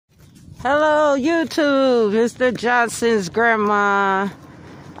Hello, YouTube. Mr. Johnson's grandma.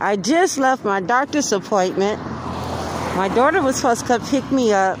 I just left my doctor's appointment. My daughter was supposed to come pick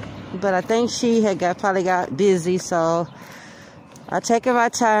me up, but I think she had probably got busy, so I'm taking my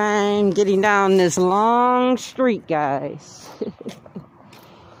time getting down this long street, guys.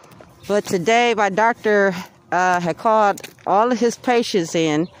 But today, my doctor had called all of his patients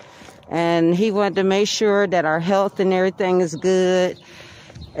in, and he wanted to make sure that our health and everything is good.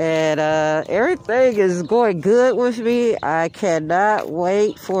 And everything is going good with me. I cannot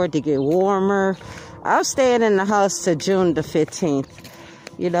wait for it to get warmer. I'm staying in the house till June the 15th.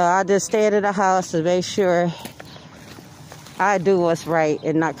 You know, I just stay in the house to make sure I do what's right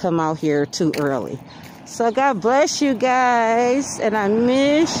and not come out here too early. So God bless you guys. And I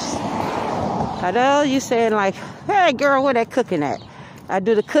know you saying like, hey girl, where that cooking at? I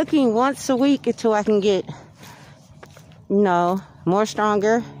do the cooking once a week until I can get, you know, more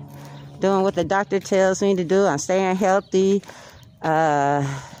stronger, doing what the doctor tells me to do. I'm staying healthy.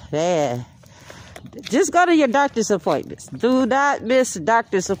 Yeah. Just go to your doctor's appointments. Do not miss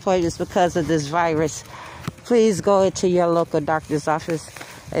doctor's appointments because of this virus. Please go into your local doctor's office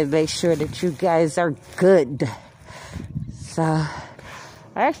and make sure that you guys are good. So,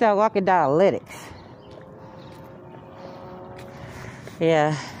 actually, I'm walking down Lytics.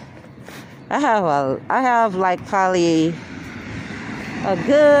 Yeah. I have like probably a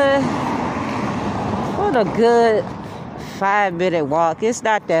good 5-minute walk. It's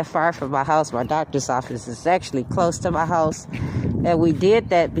not that far from my house. My doctor's office is actually close to my house. And we did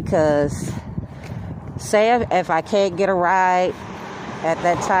that because, say if I can't get a ride at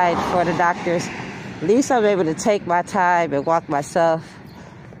that time for the doctors, at least I'm able to take my time and walk myself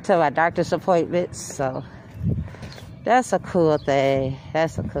to my doctor's appointments. So, that's a cool thing.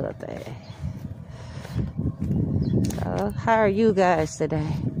 That's a cool thing. So, how are you guys today?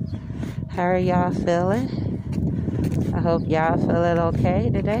 How are y'all feeling? I hope y'all feeling okay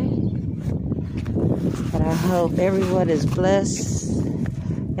today. And I hope everyone is blessed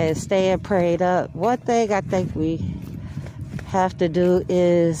and staying prayed up. One thing I think we have to do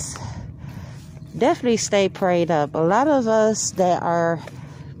is definitely stay prayed up. A lot of us that are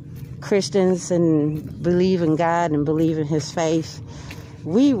Christians and believe in God and believe in His faith,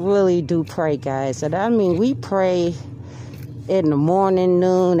 we really do pray, guys. And I mean, we pray in the morning,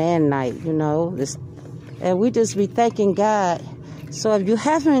 noon, and night, you know. And we just be thanking God. So if you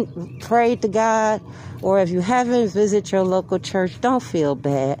haven't prayed to God, or if you haven't visited your local church, don't feel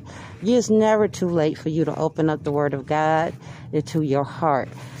bad. It's never too late for you to open up the Word of God into your heart.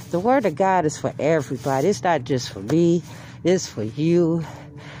 The Word of God is for everybody. It's not just for me. It's for you.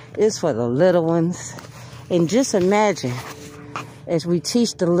 It's for the little ones. And just imagine, as we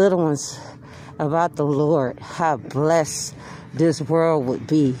teach the little ones about the Lord, how blessed this world would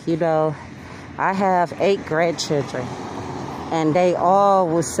be. You know, I have 8 grandchildren, and they all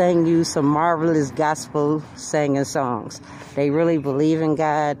will sing you some marvelous gospel singing songs. They really believe in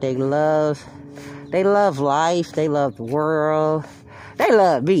God. They love life. They love the world. They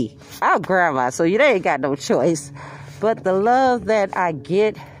love me. I'm grandma, so they ain't got no choice. But the love that I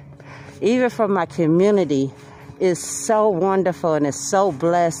get, even from my community, is so wonderful, and it's so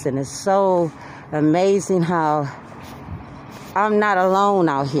blessed, and it's so amazing how I'm not alone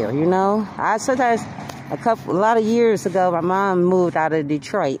out here, you know. I sometimes, a lot of years ago, my mom moved out of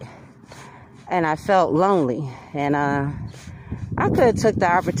Detroit, and I felt lonely. And I could have took the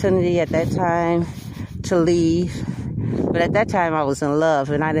opportunity at that time to leave, but at that time I was in love,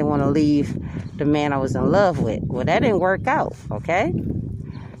 and I didn't want to leave the man I was in love with. Well, that didn't work out, okay?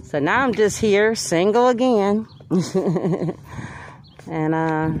 So now I'm just here, single again. And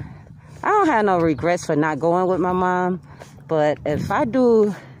I don't have no regrets for not going with my mom. But if I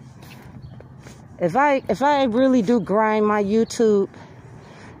really do grind my YouTube,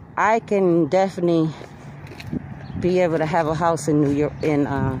 I can definitely be able to have a house in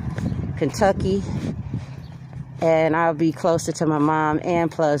Kentucky, and I'll be closer to my mom, and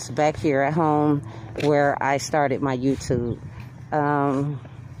plus back here at home where I started my YouTube.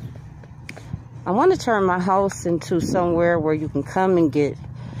 I want to turn my house into somewhere where you can come and get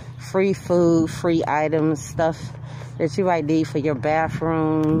free food, free items, stuff that you might need for your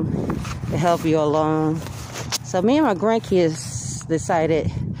bathroom to help you along. So me and my grandkids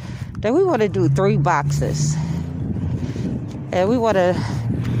decided that we want to do 3 boxes. And we want to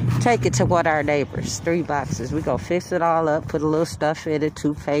take it to one of our neighbors. 3 boxes. We gonna fix it all up, put a little stuff in it,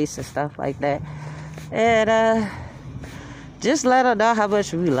 toothpaste and stuff like that. And just let them know how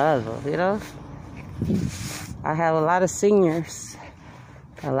much we love them, you know. I have a lot of seniors.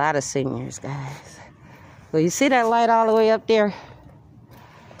 A lot of seniors, guys. Well, you see that light all the way up there?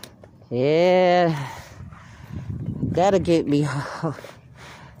 Yeah. Gotta get me home.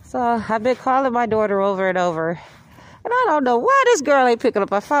 So I've been calling my daughter over and over. And I don't know why this girl ain't picking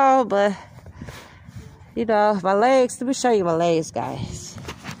up my phone, but, you know, my legs. Let me show you my legs, guys.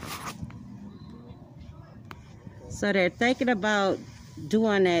 So they're thinking about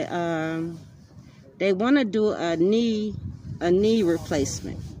doing a, they want to do a knee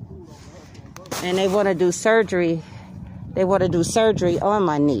replacement. And they want to do surgery. They want to do surgery on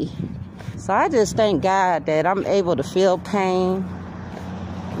my knee. So I just thank God that I'm able to feel pain.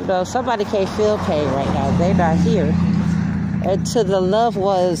 You know, somebody can't feel pain right now. They're not here. And to the loved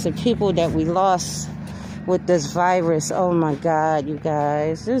ones and people that we lost with this virus, oh my God, you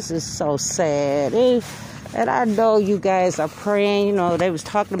guys, this is so sad. And I know you guys are praying. You know, they was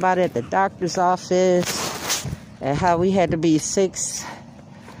talking about it at the doctor's office and how we had to be 6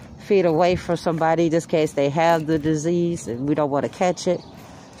 feet away from somebody just in case they have the disease and we don't want to catch it.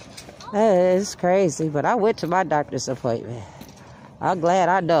 It's crazy, but I went to my doctor's appointment. I'm glad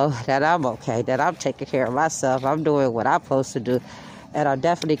I know that I'm okay, that I'm taking care of myself. I'm doing what I'm supposed to do, and I'm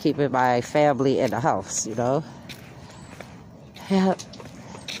definitely keeping my family in the house, you know. Yep.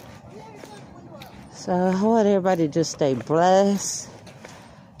 So I want everybody to just stay blessed.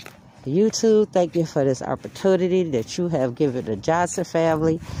 YouTube, thank you for this opportunity that you have given the Johnson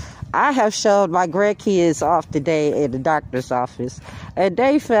family. I have showed my grandkids off today in the doctor's office, and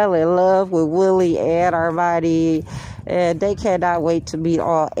they fell in love with Willie and Armani, and they cannot wait to meet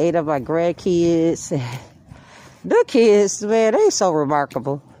all 8 of my grandkids. The kids, man, they so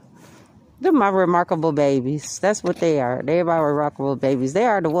remarkable. They're my remarkable babies. That's what they are. They're my remarkable babies. They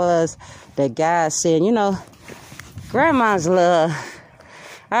are the ones that God said, you know, grandma's love.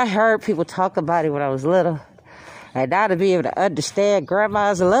 I heard people talk about it when I was little. And now to be able to understand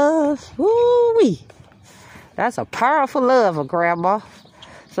grandma's love, woo-wee. That's a powerful love of grandma.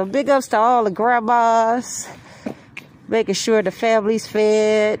 So big ups to all the grandmas. Making sure the family's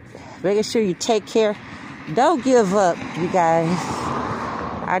fed. Making sure you take care. Don't give up, you guys.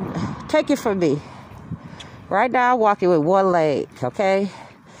 Take it from me. Right now I'm walking with one leg, okay?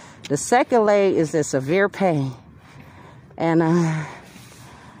 The second leg is in severe pain. And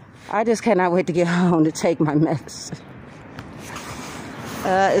I just cannot wait to get home to take my medicine.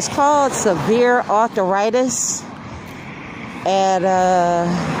 It's called severe arthritis. And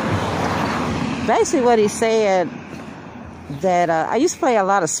basically what he's saying, that I used to play a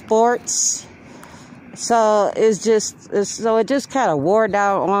lot of sports. So it just kind of wore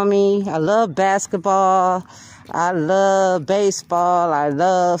down on me. I love basketball. I love baseball. I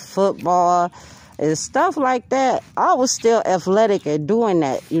love football. And stuff like that. I was still athletic and doing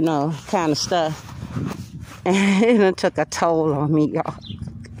that, you know, kind of stuff. And it took a toll on me, y'all.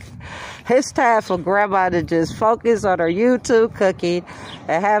 It's time for grandma to just focus on her YouTube cooking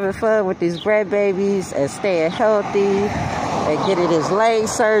and having fun with these grandbabies and staying healthy and getting his leg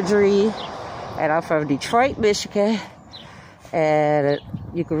surgery. And I'm from Detroit, Michigan. And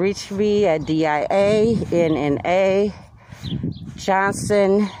you can reach me at DIANNA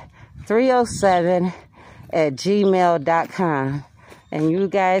Johnson 307 at gmail.com. And you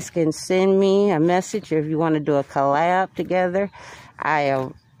guys can send me a message if you want to do a collab together. I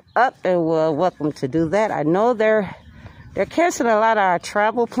am up and welcome to do that. I know they're canceling a lot of our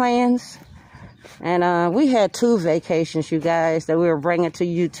travel plans. And we had 2 vacations, you guys, that we were bringing to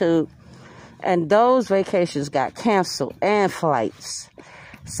YouTube. And those vacations got canceled and flights.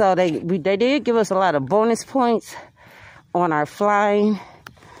 So they did give us a lot of bonus points on our flying.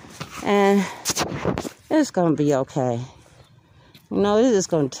 And it's going to be okay. You know, this is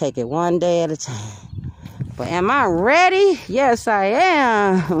going to take it one day at a time. But am I ready? Yes, I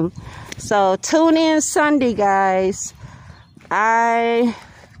am. So tune in Sunday, guys. I'm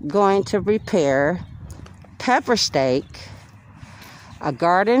going to prepare pepper steak, a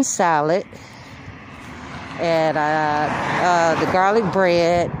garden salad, and the garlic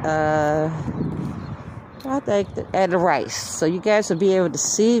bread, I think, and the rice. So you guys will be able to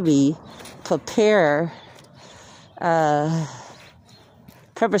see me prepare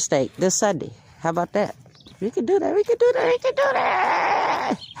pepper steak this Sunday. How about that? We can do that. We can do that. We can do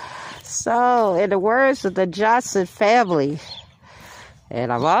that. So, in the words of the Johnson family,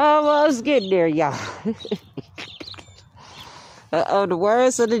 and I'm almost getting there, y'all. The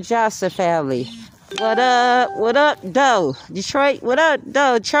words of the Johnson family. What up, though? Detroit, what up,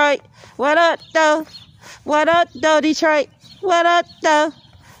 though? Detroit, what up, though? What up, though, Detroit? What up, though?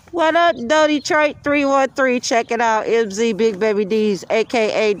 What up, though, Detroit? 313, check it out. MZ Big Baby D's,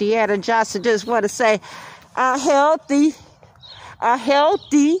 a.k.a. Deanna Johnson. Just want to say, I'm healthy. I'm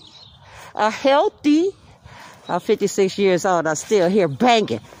 56 years old. I'm still here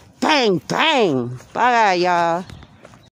banging. Bang, bang. Bye, y'all.